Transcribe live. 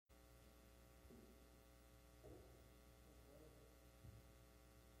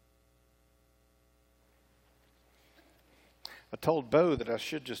I told Bo that I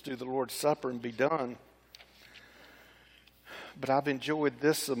should just do the Lord's Supper and be done. But I've enjoyed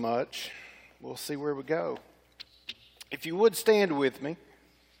this so much. We'll see where we go. If you would stand with me,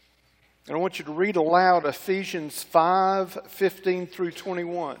 and I want you to read aloud Ephesians 5:15 through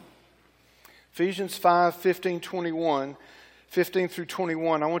 21. Ephesians 5:15 through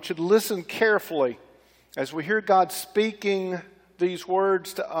 21. I want you to listen carefully as we hear God speaking these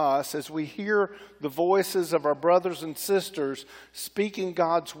words to us, as we hear the voices of our brothers and sisters speaking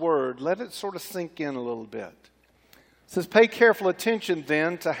God's word. Let it sort of sink in a little bit. It says, pay careful attention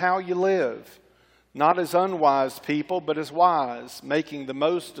then to how you live, not as unwise people, but as wise, making the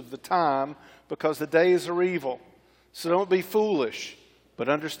most of the time because the days are evil. So don't be foolish, but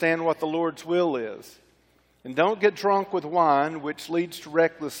understand what the Lord's will is. And don't get drunk with wine, which leads to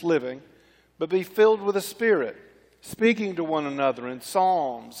reckless living, but be filled with the Spirit, speaking to one another in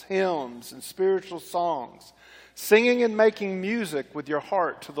psalms, hymns, and spiritual songs, singing and making music with your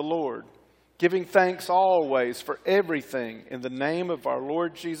heart to the Lord, giving thanks always for everything in the name of our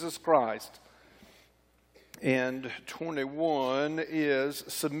Lord Jesus Christ. And 21 is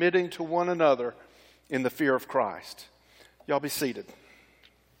submitting to one another in the fear of Christ. Y'all be seated.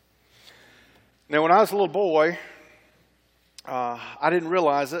 Now, when I was a little boy, I didn't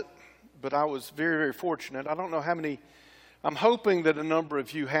realize it, but I was very, very fortunate. I don't know how many, I'm hoping that a number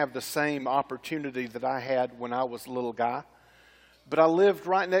of you have the same opportunity that I had when I was a little guy. But I lived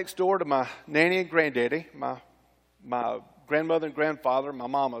right next door to my nanny and granddaddy, my grandmother and grandfather, my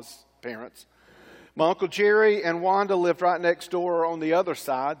mama's parents. My Uncle Jerry and Wanda lived right next door on the other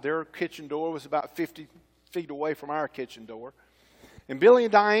side. Their kitchen door was about 50 feet away from our kitchen door. And Billy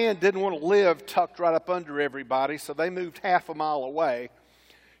and Diane didn't want to live tucked right up under everybody, so they moved half a mile away.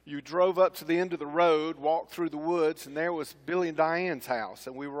 You drove up to the end of the road, walked through the woods, and there was Billy and Diane's house,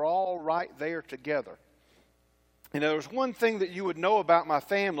 and we were all right there together. And there was one thing that you would know about my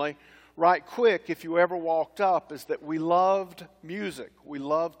family right quick if you ever walked up, is that we loved music. We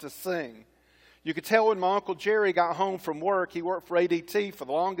loved to sing. You could tell when my Uncle Jerry got home from work. He worked for ADT for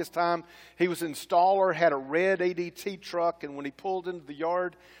the longest time. He was an installer, had a red ADT truck, and when he pulled into the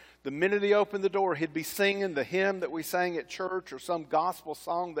yard, the minute he opened the door, he'd be singing the hymn that we sang at church or some gospel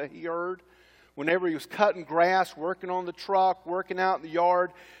song that he heard. Whenever he was cutting grass, working on the truck, working out in the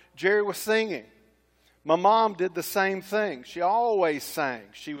yard, Jerry was singing. My mom did the same thing. She always sang.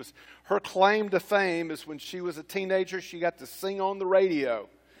 Her claim to fame is when she was a teenager, she got to sing on the radio.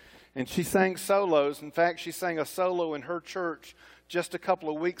 And she sang solos. In fact, she sang a solo in her church just a couple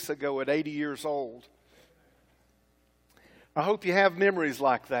of weeks ago at 80 years old. I hope you have memories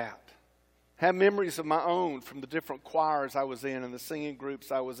like that. Have memories of my own from the different choirs I was in and the singing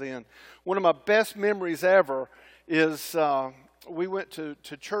groups I was in. One of my best memories ever is we went to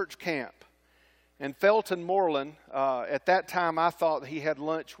church camp. And Felton Moreland, at that time I thought he had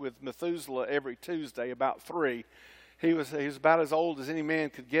lunch with Methuselah every Tuesday about 3. He was about as old as any man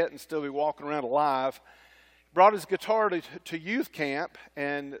could get and still be walking around alive. Brought his guitar to youth camp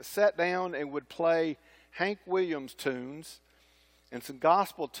and sat down and would play Hank Williams tunes and some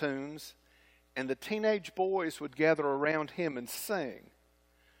gospel tunes, and the teenage boys would gather around him and sing.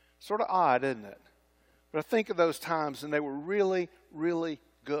 Sort of odd, isn't it? But I think of those times, and they were really, really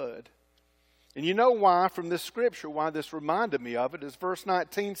good. And you know why, from this scripture, why this reminded me of it, is verse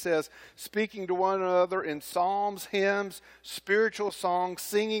 19 says, speaking to one another in psalms, hymns, spiritual songs,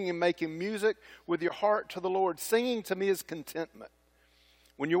 singing and making music with your heart to the Lord. Singing to me is contentment.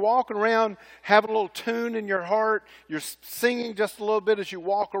 When you're walking around, have a little tune in your heart, you're singing just a little bit as you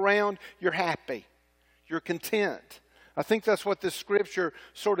walk around, you're happy. You're content. I think that's what this scripture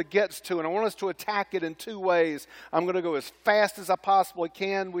sort of gets to, and I want us to attack it in 2 ways. I'm going to go as fast as I possibly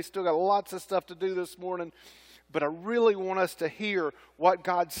can. We still got lots of stuff to do this morning, but I really want us to hear what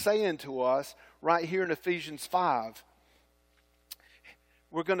God's saying to us right here in Ephesians 5.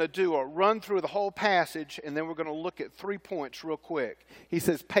 We're going to do a run through the whole passage, and then we're going to look at 3 points real quick. He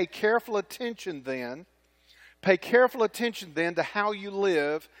says, pay careful attention then to how you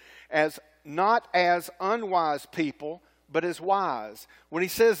live, as not as unwise people, but as wise. When he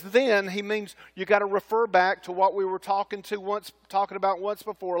says then, he means you got to refer back to what we were talking about once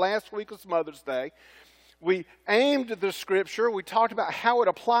before. Last week was Mother's Day. We aimed at the scripture. We talked about how it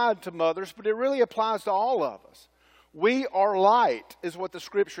applied to mothers, but it really applies to all of us. We are light, is what the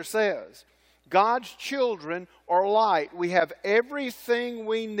scripture says. God's children are light. We have everything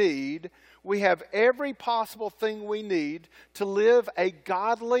we need. We have every possible thing we need to live a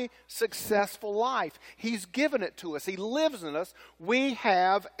godly, successful life. He's given it to us. He lives in us. We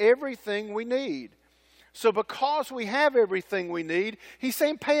have everything we need. So because we have everything we need, he's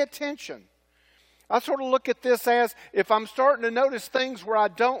saying pay attention. I sort of look at this as if I'm starting to notice things where I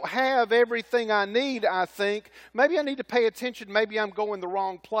don't have everything I need, I think, maybe I need to pay attention. Maybe I'm going the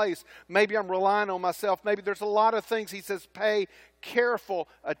wrong place. Maybe I'm relying on myself. Maybe there's a lot of things. He says, pay careful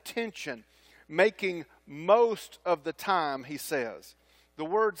attention. Making most of the time, he says. The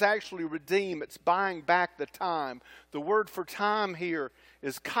word's actually redeem. It's buying back the time. The word for time here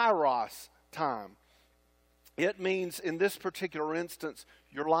is kairos, time. It means, in this particular instance,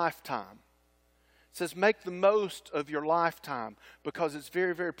 your lifetime. It says make the most of your lifetime because it's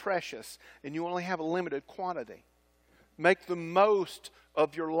very, very precious and you only have a limited quantity. Make the most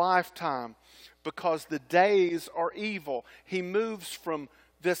of your lifetime because the days are evil. He moves from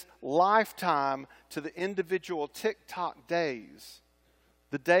this lifetime to the individual tick-tock days,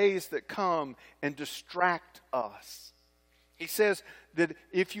 the days that come and distract us. He says that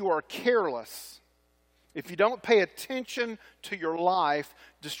if you are careless, if you don't pay attention to your life,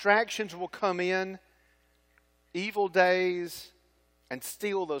 distractions will come in, evil days, and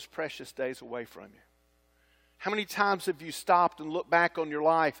steal those precious days away from you. How many times have you stopped and looked back on your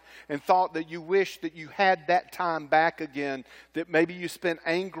life and thought that you wish that you had that time back again, that maybe you spent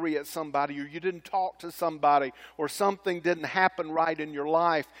angry at somebody or you didn't talk to somebody or something didn't happen right in your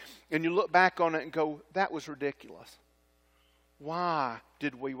life, and you look back on it and go, that was ridiculous. Why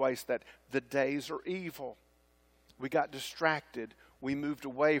did we waste that? The days are evil. We got distracted. We moved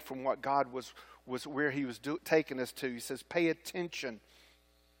away from what God was where He was taking us to. He says, pay attention.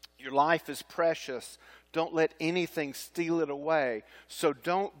 Your life is precious. Don't let anything steal it away. So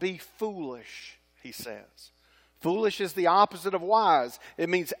don't be foolish, he says. Foolish is the opposite of wise. It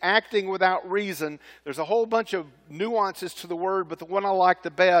means acting without reason. There's a whole bunch of nuances to the word, but the one I like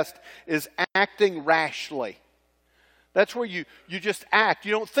the best is acting rashly. That's where you just act.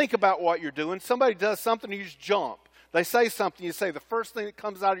 You don't think about what you're doing. Somebody does something, you just jump. They say something, you say the first thing that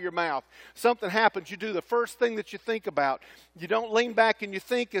comes out of your mouth. Something happens, you do the first thing that you think about. You don't lean back and you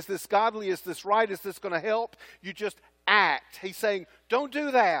think, is this godly? Is this right? Is this going to help? You just act. He's saying, don't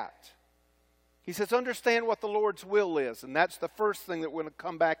do that. He says, understand what the Lord's will is. And that's the first thing that we're going to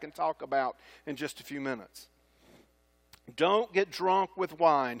come back and talk about in just a few minutes. Don't get drunk with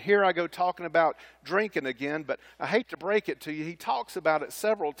wine. Here I go talking about drinking again, but I hate to break it to you. He talks about it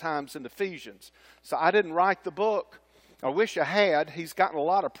several times in Ephesians. So I didn't write the book. I wish I had. He's gotten a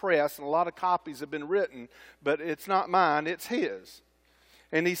lot of press and a lot of copies have been written, but it's not mine, it's his.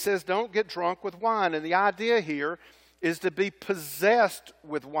 And he says, don't get drunk with wine. And the idea here is to be possessed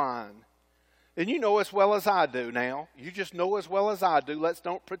with wine. And you know as well as I do now. You just know as well as I do. Let's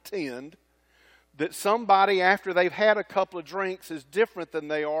don't pretend that somebody after they've had a couple of drinks is different than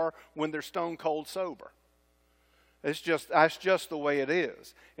they are when they're stone cold sober. That's just the way it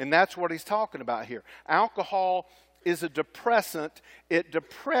is. And that's what he's talking about here. Alcohol is a depressant. It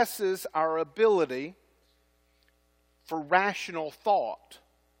depresses our ability for rational thought.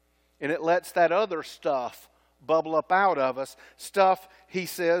 And it lets that other stuff bubble up out of us. Stuff, he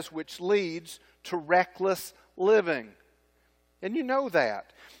says, which leads to reckless living. And you know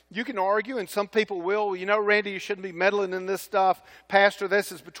that. You can argue, and some people will, you know, Randy, you shouldn't be meddling in this stuff. Pastor, this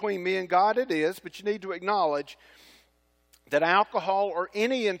is between me and God. It is, but you need to acknowledge that alcohol or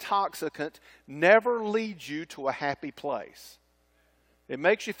any intoxicant never leads you to a happy place. It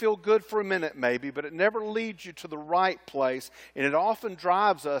makes you feel good for a minute maybe, but it never leads you to the right place, and it often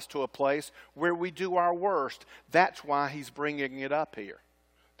drives us to a place where we do our worst. That's why he's bringing it up here.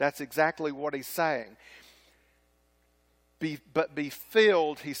 That's exactly what he's saying. But be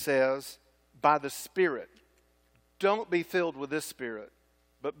filled, he says, by the Spirit. Don't be filled with this Spirit,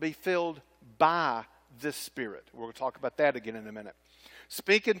 but be filled by this Spirit. We're going to talk about that again in a minute.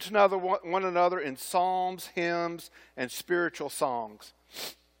 Speaking to one another in psalms, hymns, and spiritual songs.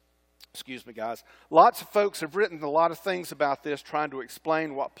 Excuse me, guys. Lots of folks have written a lot of things about this, trying to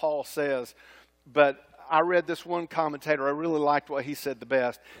explain what Paul says, but I read this one commentator. I really liked what he said the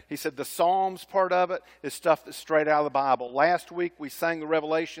best. He said the Psalms part of it is stuff that's straight out of the Bible. Last week we sang the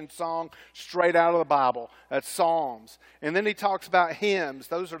Revelation song straight out of the Bible. That's Psalms. And then he talks about hymns.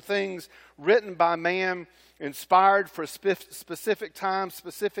 Those are things written by man, inspired for a specific time,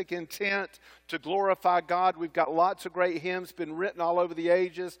 specific intent to glorify God. We've got lots of great hymns been written all over the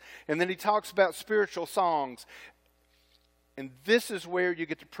ages. And then he talks about spiritual songs. And this is where you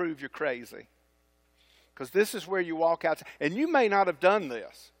get to prove you're crazy. Because this is where you walk out. And you may not have done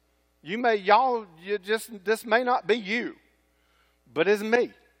this. This may not be you. But it's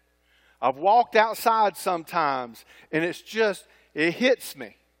me. I've walked outside sometimes and it hits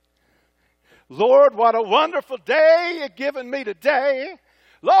me. Lord, what a wonderful day you've given me today.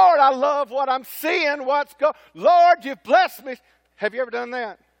 Lord, I love what I'm seeing, Lord, you've blessed me. Have you ever done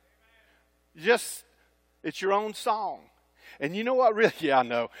that? It's your own song. And you know what really, yeah, I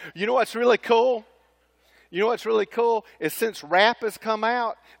know. You know what's really cool? You know what's really cool is since rap has come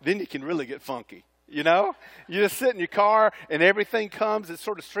out, then you can really get funky. You know? You just sit in your car and everything comes. It's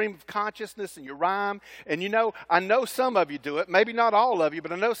sort of stream of consciousness and you rhyme. And you know, I know some of you do it. Maybe not all of you,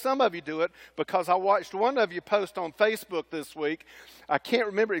 but I know some of you do it because I watched one of you post on Facebook this week. I can't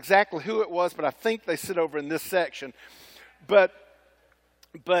remember exactly who it was, but I think they sit over in this section. But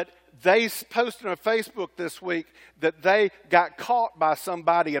they posted on Facebook this week that they got caught by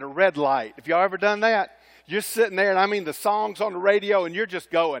somebody at a red light. Have y'all ever done that? You're sitting there, and I mean the song's on the radio, and you're just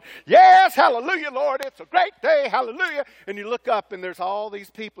going, yes, hallelujah, Lord, it's a great day, hallelujah. And you look up, and there's all these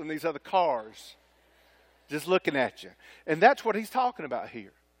people in these other cars just looking at you. And that's what he's talking about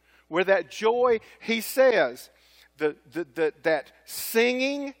here. Where that joy, he says, that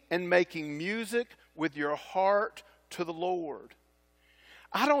singing and making music with your heart to the Lord.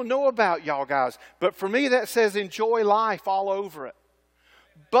 I don't know about y'all guys, but for me that says enjoy life all over it.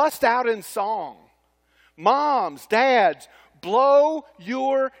 Bust out in song. Moms, dads, blow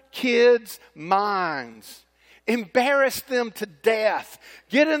your kids' minds. Embarrass them to death.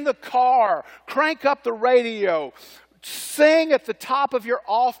 Get in the car. Crank up the radio. Sing at the top of your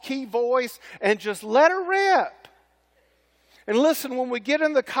off-key voice and just let her rip. And listen, when we get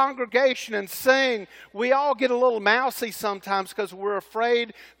in the congregation and sing, we all get a little mousy sometimes because we're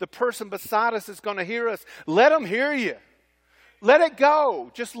afraid the person beside us is going to hear us. Let them hear you. Let it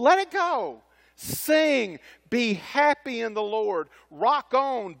go. Just let it go. Sing. Be happy in the Lord. Rock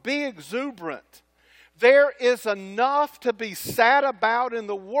on. Be exuberant. There is enough to be sad about in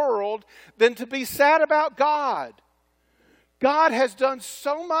the world than to be sad about God. God has done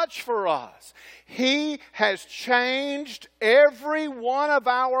so much for us. He has changed every one of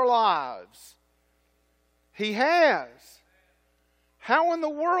our lives. He has. How in the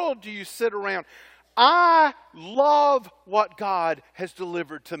world do you sit around? I love what God has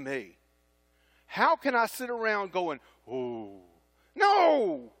delivered to me. How can I sit around going, oh,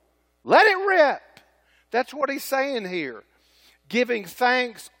 no, let it rip. That's what he's saying here. Giving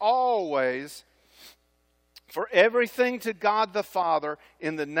thanks always for everything to God the Father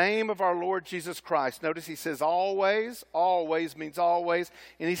in the name of our Lord Jesus Christ. Notice he says always. Always means always.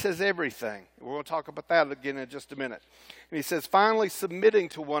 And he says everything. We're going to talk about that again in just a minute. And he says finally submitting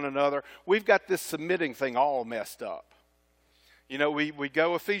to one another. We've got this submitting thing all messed up. You know, we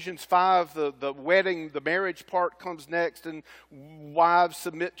go Ephesians 5, the wedding, the marriage part comes next, and wives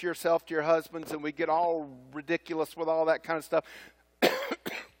submit to yourself to your husbands, and we get all ridiculous with all that kind of stuff.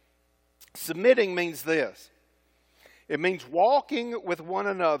 Submitting means this. It means walking with one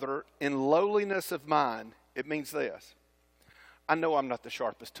another in lowliness of mind. It means this. I know I'm not the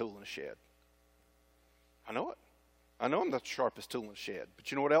sharpest tool in the shed. I know it. I know I'm not the sharpest tool in the shed. But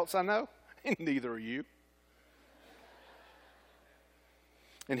you know what else I know? Neither are you.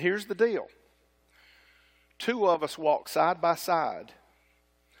 And here's the deal. Two of us walk side by side.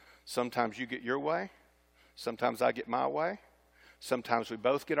 Sometimes you get your way. Sometimes I get my way. Sometimes we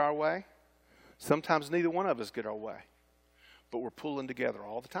both get our way. Sometimes neither one of us get our way. But we're pulling together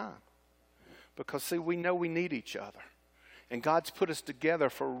all the time. Because, see, we know we need each other. And God's put us together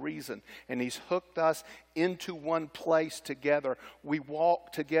for a reason. And He's hooked us into one place together. We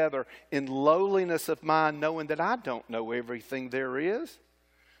walk together in lowliness of mind, knowing that I don't know everything there is.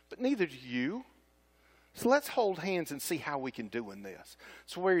 But neither do you. So let's hold hands and see how we can do in this.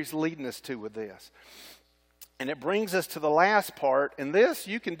 That's where He's leading us to with this. And it brings us to the last part. And this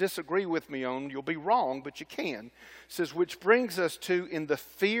you can disagree with me on. You'll be wrong, but you can. It says, which brings us to in the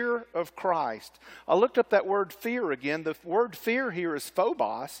fear of Christ. I looked up that word fear again. The word fear here is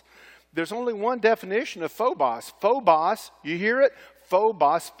phobos. There's only one definition of phobos. Phobos, you hear it?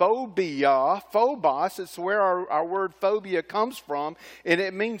 Phobos, phobia, phobos. It's where our word phobia comes from. And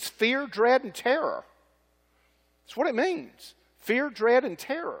it means fear, dread, and terror. That's what it means. Fear, dread, and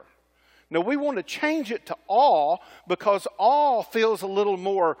terror. Now, we want to change it to awe because awe feels a little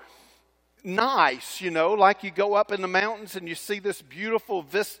more nice, you know, like you go up in the mountains and you see this beautiful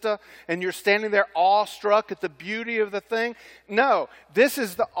vista and you're standing there awestruck at the beauty of the thing. No, this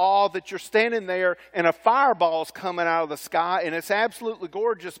is the awe that you're standing there and a fireball's coming out of the sky and it's absolutely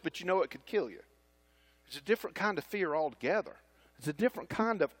gorgeous, but you know it could kill you. It's a different kind of fear altogether. It's a different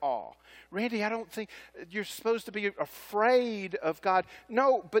kind of awe. Randy, I don't think you're supposed to be afraid of God.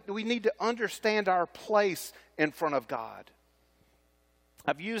 No, but we need to understand our place in front of God.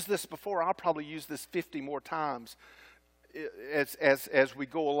 I've used this before. I'll probably use this 50 more times as we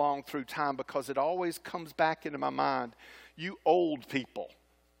go along through time because it always comes back into my mind. You old people,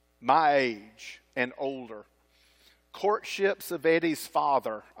 my age and older, Courtships of Eddie's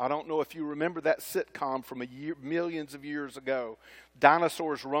Father. I don't know if you remember that sitcom from millions of years ago.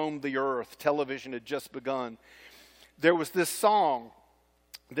 Dinosaurs roamed the earth. Television had just begun. There was this song.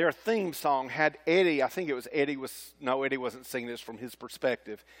 Their theme song had Eddie. I think it was Eddie Eddie wasn't singing this from his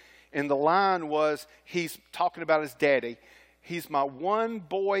perspective. And the line was, he's talking about his daddy. He's my one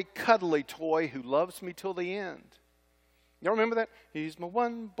boy cuddly toy who loves me till the end. Y'all remember that? He's my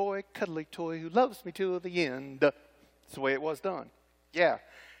one boy cuddly toy who loves me till the end. That's the way it was done. Yeah,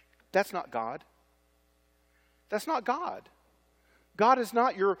 that's not God. That's not God. God is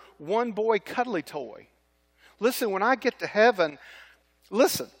not your one boy cuddly toy. Listen, when I get to heaven,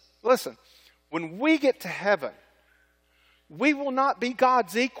 listen. When we get to heaven, we will not be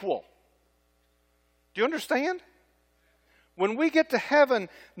God's equal. Do you understand? When we get to heaven,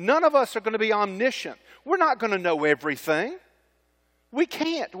 none of us are going to be omniscient. We're not going to know everything. We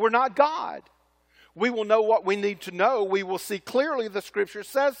can't. We're not God. We will know what we need to know. We will see clearly the Scripture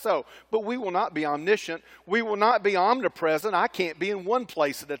says so. But we will not be omniscient. We will not be omnipresent. I can't be in one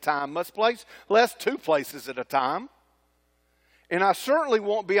place at a time. Must place less two places at a time. And I certainly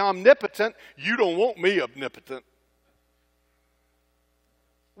won't be omnipotent. You don't want me omnipotent.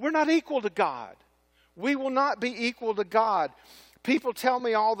 We're not equal to God. We will not be equal to God. People tell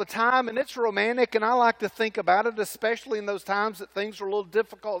me all the time, and it's romantic, and I like to think about it, especially in those times that things are a little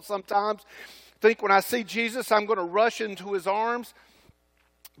difficult sometimes. Think when I see Jesus, I'm going to rush into his arms.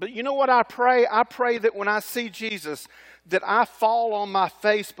 But you know what I pray? I pray that when I see Jesus, that I fall on my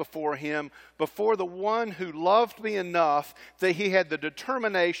face before him, before the one who loved me enough that he had the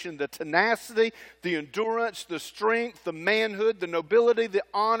determination, the tenacity, the endurance, the strength, the manhood, the nobility, the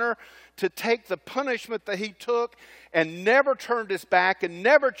honor to take the punishment that he took and never turned his back and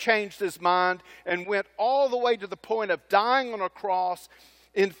never changed his mind and went all the way to the point of dying on a cross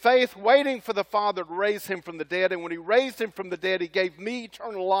in faith, waiting for the Father to raise him from the dead. And when he raised him from the dead, he gave me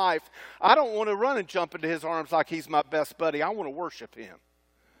eternal life. I don't want to run and jump into his arms like he's my best buddy. I want to worship him.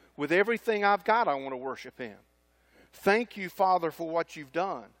 With everything I've got, I want to worship him. Thank you, Father, for what you've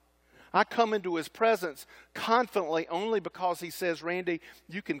done. I come into his presence confidently only because he says, Randy,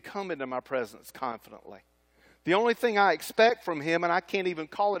 you can come into my presence confidently. The only thing I expect from him, and I can't even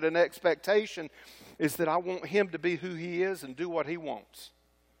call it an expectation, is that I want him to be who he is and do what he wants.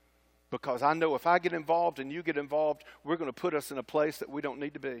 Because I know if I get involved and you get involved, we're going to put us in a place that we don't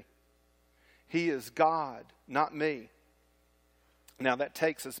need to be. He is God, not me. Now that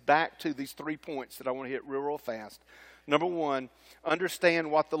takes us back to these 3 points that I want to hit real fast. Number one, understand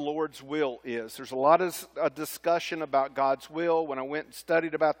what the Lord's will is. There's a lot of discussion about God's will. When I went and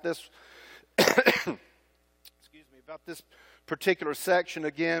studied about this, about this particular section,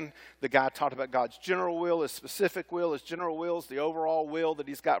 again, the guy talked about God's general will, his specific will. His general will is the overall will that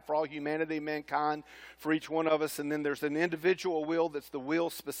he's got for all humanity, mankind, for each one of us. And then there's an individual will that's the will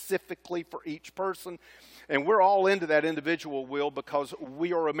specifically for each person. And we're all into that individual will because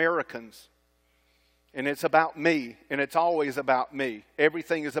we are Americans. And it's about me, and it's always about me.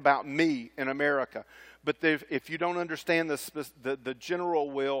 Everything is about me in America. But if you don't understand the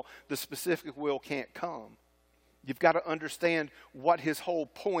general will, the specific will can't come. You've got to understand what his whole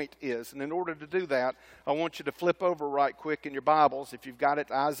point is. And in order to do that, I want you to flip over right quick in your Bibles, if you've got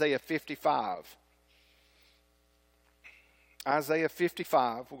it, Isaiah 55. Isaiah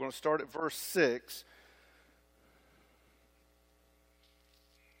 55, we're going to start at verse 6.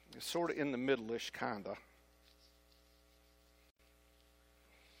 It's sort of in the middle-ish, kind of.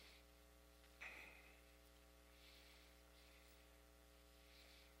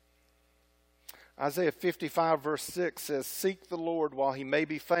 Isaiah 55 verse 6 says, Seek the Lord while he may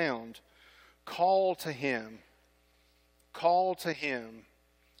be found. Call to him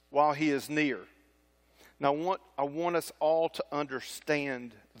while he is near. Now I want us all to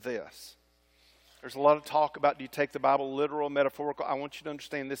understand this. There's a lot of talk about, do you take the Bible literal, metaphorical? I want you to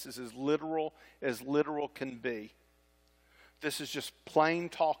understand this is as literal can be. This is just plain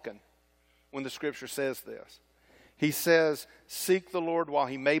talking when the Scripture says this. He says, seek the Lord while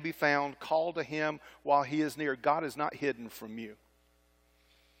he may be found. Call to him while he is near. God is not hidden from you.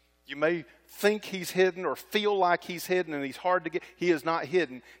 You may think he's hidden or feel like he's hidden and he's hard to get. He is not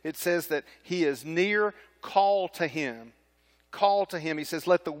hidden. It says that he is near. Call to him. Call to him. He says,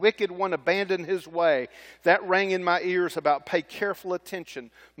 let the wicked one abandon his way. That rang in my ears about pay careful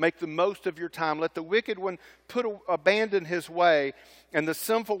attention. Make the most of your time. Let the wicked one abandon his way, and the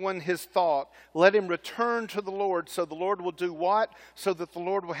sinful one his thought. Let him return to the Lord. So the Lord will do what? So that the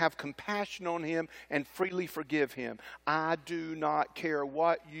Lord will have compassion on him and freely forgive him. I do not care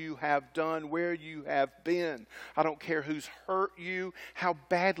what you have done, where you have been. I don't care who's hurt you, how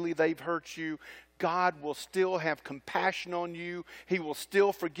badly they've hurt you. God will still have compassion on you. He will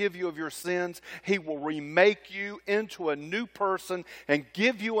still forgive you of your sins. He will remake you into a new person and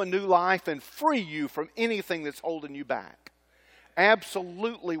give you a new life and free you from anything that's holding you back.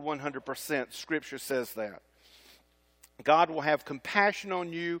 Absolutely 100% Scripture says that. God will have compassion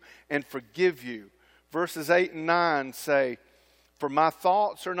on you and forgive you. Verses 8 and 9 say, "For my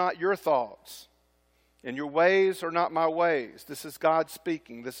thoughts are not your thoughts, and your ways are not my ways." This is God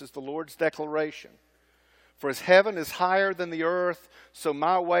speaking. This is the Lord's declaration. "For as heaven is higher than the earth, so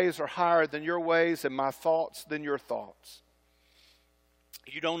my ways are higher than your ways, and my thoughts than your thoughts."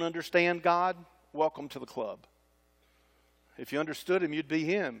 You don't understand God? Welcome to the club. If you understood Him, you'd be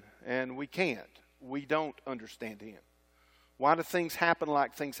Him, and we can't. We don't understand Him. Why do things happen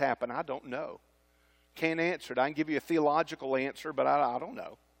like things happen? I don't know. Can't answer it. I can give you a theological answer, but I don't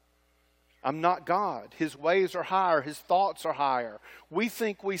know. I'm not God. His ways are higher. His thoughts are higher. We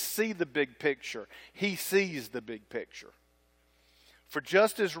think we see the big picture. He sees the big picture. "For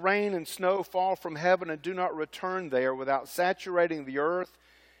just as rain and snow fall from heaven and do not return there without saturating the earth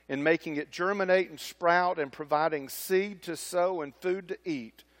and making it germinate and sprout and providing seed to sow and food to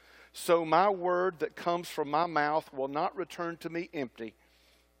eat, so my word that comes from my mouth will not return to me empty,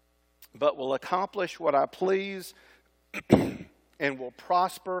 but will accomplish what I please and will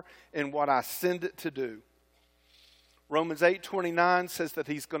prosper in what I send it to do." Romans 8:29 says that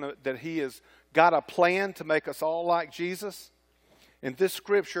He has got a plan to make us all like Jesus. And this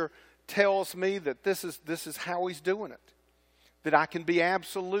Scripture tells me that this is how He's doing it. That I can be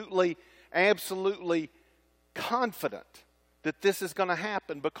absolutely confident that this is going to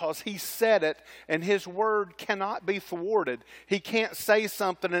happen because He said it, and His word cannot be thwarted. He can't say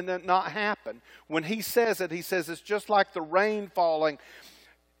something and it not happen. When He says it, He says it's just like the rain falling.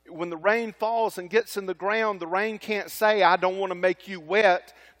 When the rain falls and gets in the ground, the rain can't say, "I don't want to make you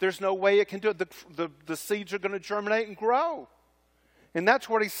wet." There's no way it can do it. The seeds are going to germinate and grow. And that's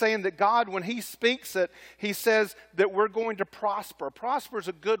what He's saying, that God, when He speaks it, He says that we're going to prosper. Prosper is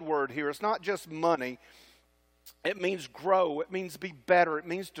a good word here. It's not just money. It means grow. It means be better. It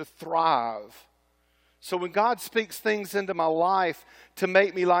means to thrive. So when God speaks things into my life to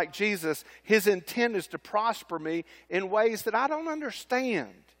make me like Jesus, His intent is to prosper me in ways that I don't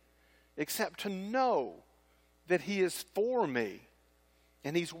understand, except to know that He is for me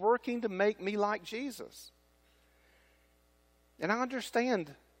and He's working to make me like Jesus. And I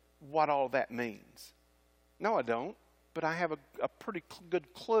understand what all that means. No, I don't, but I have a pretty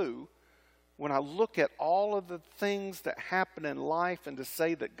good clue when I look at all of the things that happen in life, and to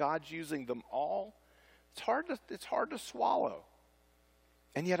say that God's using them all, it's hard to swallow.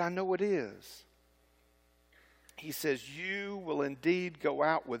 And yet I know it is. He says, "You will indeed go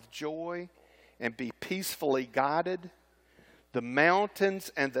out with joy and be peacefully guided. The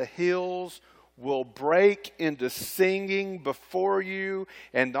mountains and the hills will break into singing before you,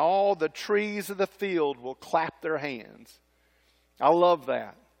 and all the trees of the field will clap their hands." I love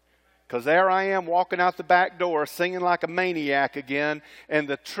that. Because there I am walking out the back door singing like a maniac again, and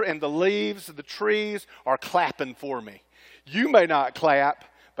the leaves of the trees are clapping for me. You may not clap,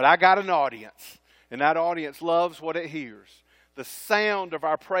 but I got an audience, and that audience loves what it hears. The sound of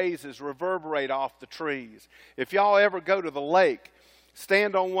our praises reverberate off the trees. If y'all ever go to the lake,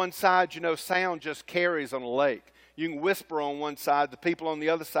 stand on one side, sound just carries on a lake. You can whisper on one side. The people on the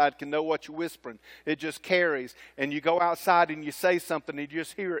other side can know what you're whispering. It just carries. And you go outside and you say something and you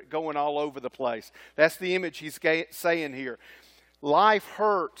just hear it going all over the place. That's the image He's saying here. Life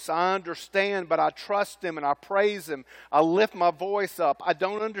hurts. I understand, but I trust Him and I praise Him. I lift my voice up. I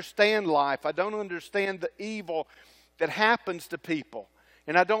don't understand life. I don't understand the evil that happens to people.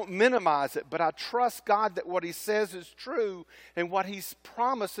 And I don't minimize it, but I trust God that what He says is true and what He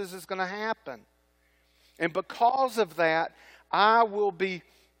promises is going to happen. And because of that, I will be,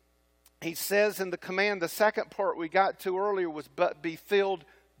 He says in the command, the second part we got to earlier was, but be filled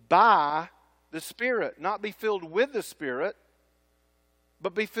by the Spirit. Not be filled with the Spirit,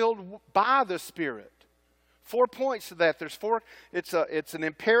 but be filled by the Spirit. 4 points to that. There's four. It's an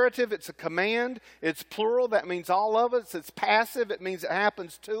imperative. It's a command. It's plural. That means all of us. It's passive. It means it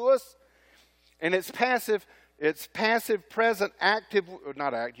happens to us. And it's passive. It's passive, present, active.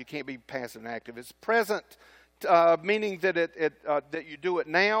 Not active. You can't be passive and active. It's present, meaning that that you do it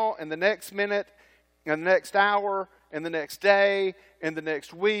now, and the next minute, and the next hour, and the next day, and the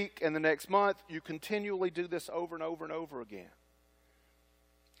next week, and the next month. You continually do this over and over and over again.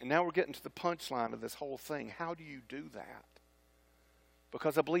 And now we're getting to the punchline of this whole thing. How do you do that?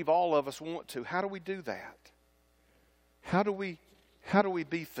 Because I believe all of us want to. How do we do that? How do we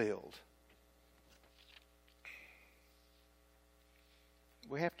be filled?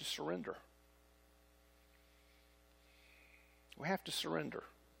 We have to surrender. We have to surrender.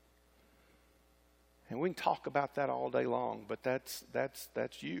 And we can talk about that all day long, but that's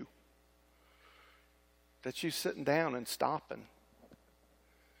you. That's you sitting down and stopping.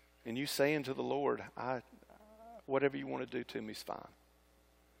 And you saying to the Lord, whatever you want to do to me is fine.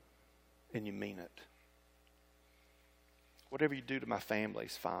 And you mean it. Whatever you do to my family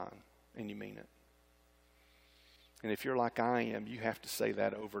is fine. And you mean it. And if you're like I am, you have to say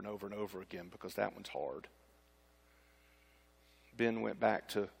that over and over and over again, because that one's hard. Ben went back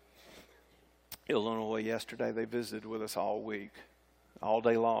to Illinois yesterday. They visited with us all week. All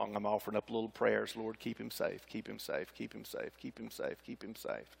day long, I'm offering up little prayers. Lord, keep him safe, keep him safe, keep him safe, keep him safe, keep him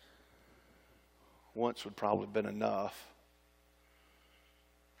safe. Once would probably have been enough.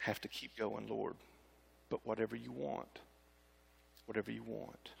 Have to keep going, Lord. But whatever you want, whatever you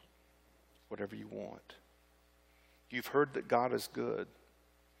want, whatever you want. You've heard that God is good,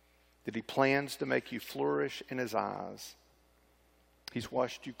 that he plans to make you flourish in his eyes. He's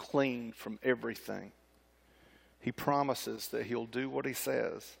washed you clean from everything. He promises that he'll do what he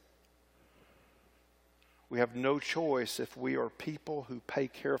says. We have no choice. If we are people who pay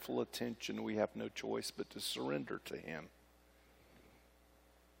careful attention, we have no choice but to surrender to him.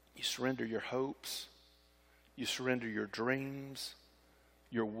 You surrender your hopes. You surrender your dreams,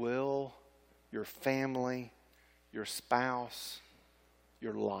 your will, your family, your spouse,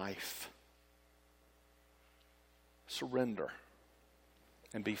 your life. Surrender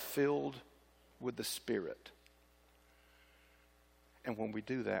and be filled with the Spirit. And when we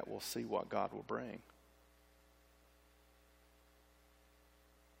do that, we'll see what God will bring.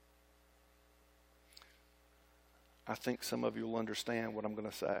 I think some of you will understand what I'm going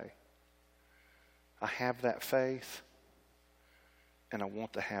to say. I have that faith, and I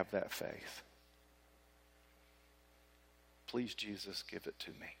want to have that faith. Please, Jesus, give it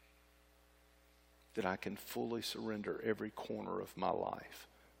to me, that I can fully surrender every corner of my life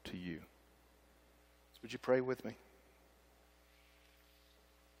to you. Would you pray with me?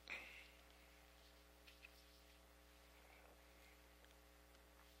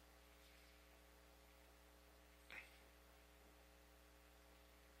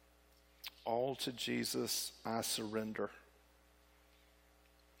 All to Jesus I surrender.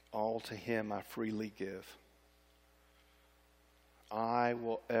 All to him I freely give. I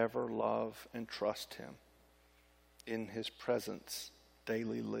will ever love and trust him. In his presence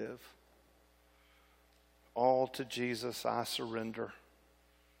daily live. All to Jesus I surrender.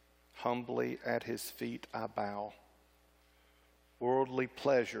 Humbly at his feet I bow. Worldly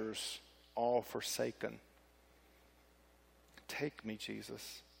pleasures all forsaken. Take me,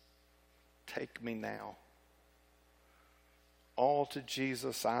 Jesus. Take me now. All to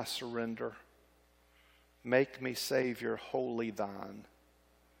Jesus I surrender. Make me, Savior, wholly thine.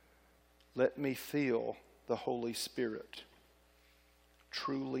 Let me feel the Holy Spirit.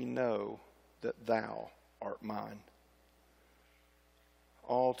 Truly know that thou art mine.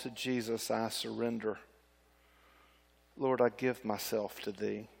 All to Jesus I surrender. Lord, I give myself to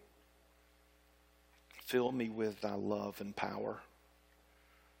thee. Fill me with thy love and power.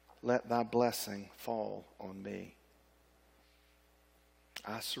 Let thy blessing fall on me.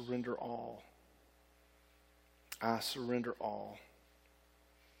 I surrender all. I surrender all.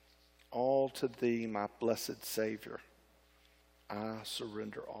 All to thee, my blessed Savior. I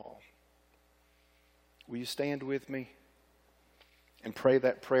surrender all. Will you stand with me and pray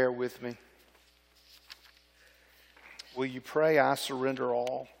that prayer with me? Will you pray, I surrender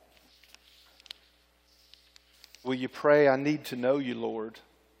all? Will you pray, I need to know you, Lord?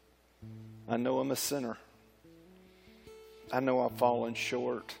 I know I'm a sinner. I know I've fallen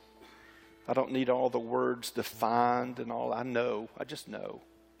short. I don't need all the words defined and all. I know. I just know.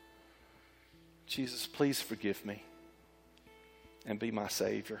 Jesus, please forgive me and be my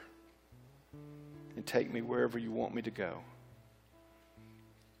Savior and take me wherever you want me to go.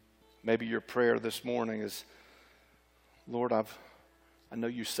 Maybe your prayer this morning is, Lord, I know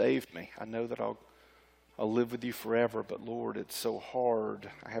you saved me. I know that I'll live with you forever, but Lord, it's so hard.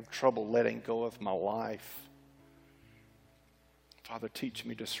 I have trouble letting go of my life. Father, teach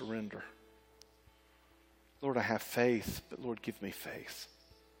me to surrender. Lord, I have faith, but Lord, give me faith.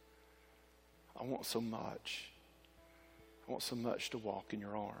 I want so much. I want so much to walk in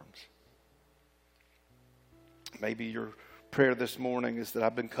your arms. Maybe your prayer this morning is that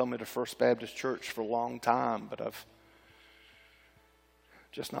I've been coming to First Baptist Church for a long time, but I've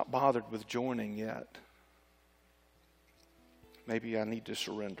just not bothered with joining yet. Maybe I need to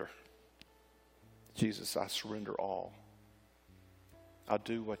surrender. Jesus, I surrender all. I'll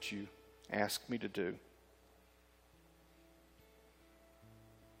do what you ask me to do.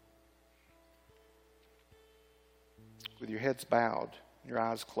 with your heads bowed, your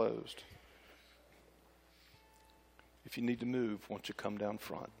eyes closed. If you need to move, won't you come down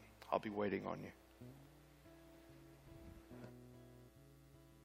front? I'll be waiting on you.